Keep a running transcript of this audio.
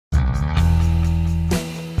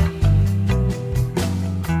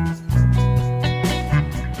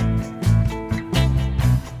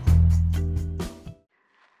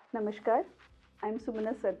Namaskar. I'm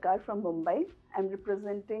Sumana Sarkar from Mumbai. I'm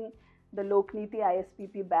representing the Lokneeti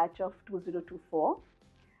ISPP batch of 2024.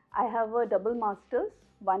 I have a double master's,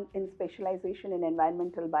 one in specialization in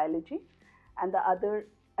environmental biology and the other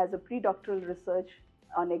as a pre-doctoral research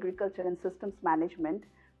on agriculture and systems management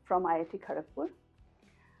from IIT Kharagpur.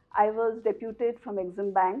 I was deputed from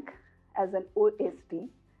Exim Bank as an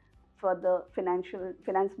OST for the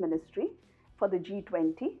finance ministry for the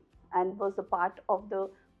G20 and was a part of the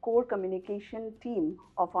core communication team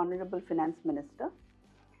of Honorable Finance Minister.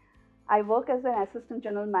 I work as an Assistant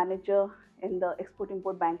General Manager in the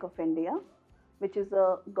Export-Import Bank of India, which is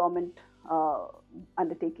a government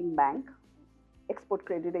undertaking bank, export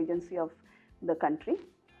credit agency of the country.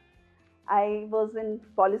 I was in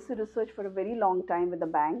policy research for a very long time with the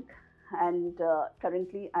bank, and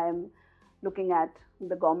currently I am looking at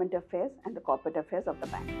the government affairs and the corporate affairs of the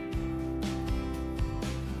bank.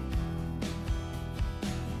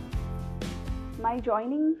 My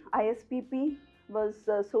joining ISPP was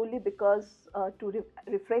solely because to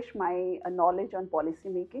refresh my knowledge on policy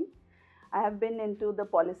making. I have been into the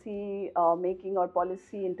policy making or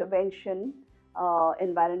policy intervention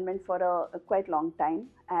environment for a quite long time,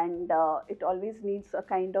 and it always needs a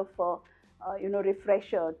kind of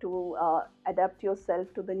refresher to adapt yourself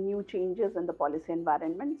to the new changes in the policy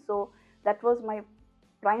environment. So that was my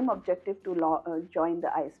prime objective to join the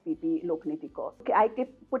ISPP Lokneeti course. Okay, I can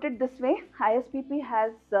put it this way: ISPP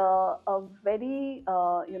has a very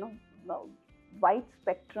wide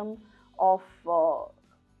spectrum of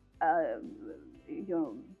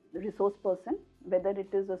resource person, whether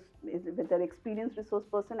it is whether experienced resource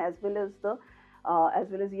person as well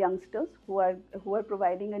as youngsters who are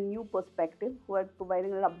providing a new perspective, who are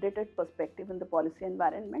providing an updated perspective in the policy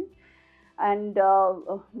environment. And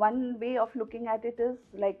one way of looking at it is,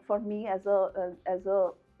 like, for me as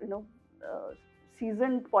a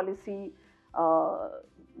seasoned policy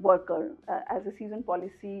worker, as a seasoned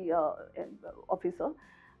policy officer,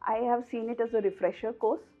 I have seen it as a refresher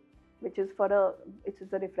course, which is a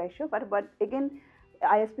refresher. But again,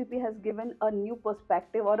 ISPP has given a new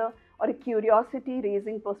perspective or a curiosity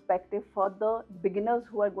raising perspective for the beginners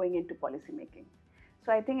who are going into policy making.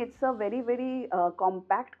 So I think it's a very, very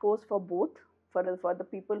compact course for both, for the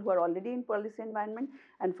people who are already in policy environment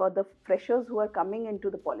and for the freshers who are coming into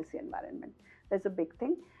the policy environment. That's a big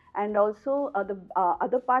thing. And also the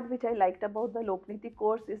other part which I liked about the Lokneeti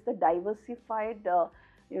course is the diversified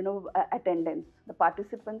attendance. The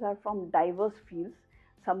participants are from diverse fields.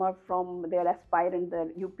 Some are they're aspirant, they're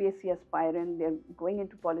UPSC aspirant, they're going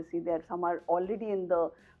into policy. Some are already in the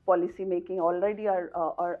policy making, already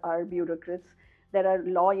are bureaucrats. There are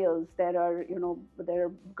lawyers, there are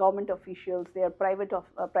government officials, there are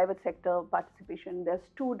private sector participation, there are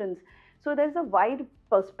students. So there's a wide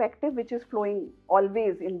perspective which is flowing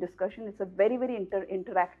always in discussion. It's a very, very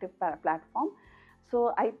interactive platform.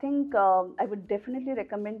 So I think I would definitely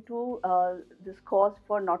recommend this course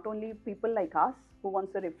for not only people like us who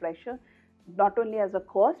wants a refresher, not only as a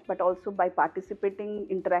course, but also by participating,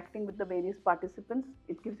 interacting with the various participants.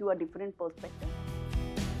 It gives you a different perspective.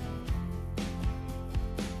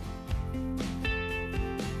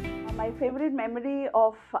 My favorite memory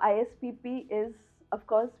of ISPP is, of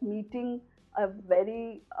course, meeting a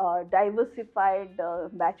very diversified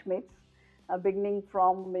batchmates, beginning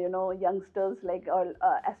from youngsters like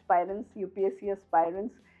aspirants, UPSC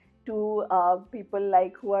aspirants, to people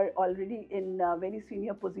like who are already in very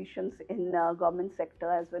senior positions in government sector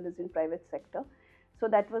as well as in private sector. So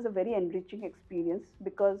that was a very enriching experience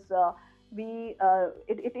because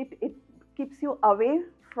it keeps you away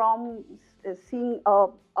from seeing a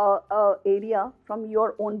area from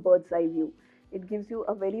your own bird's eye view. It gives you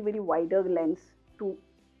a very, very wider lens to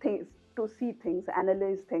see things,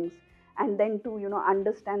 analyze things, and then to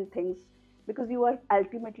understand things, because your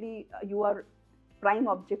prime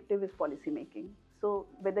objective is policy making. So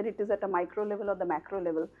whether it is at a micro level or the macro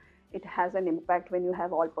level, it has an impact when you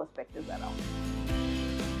have all perspectives around.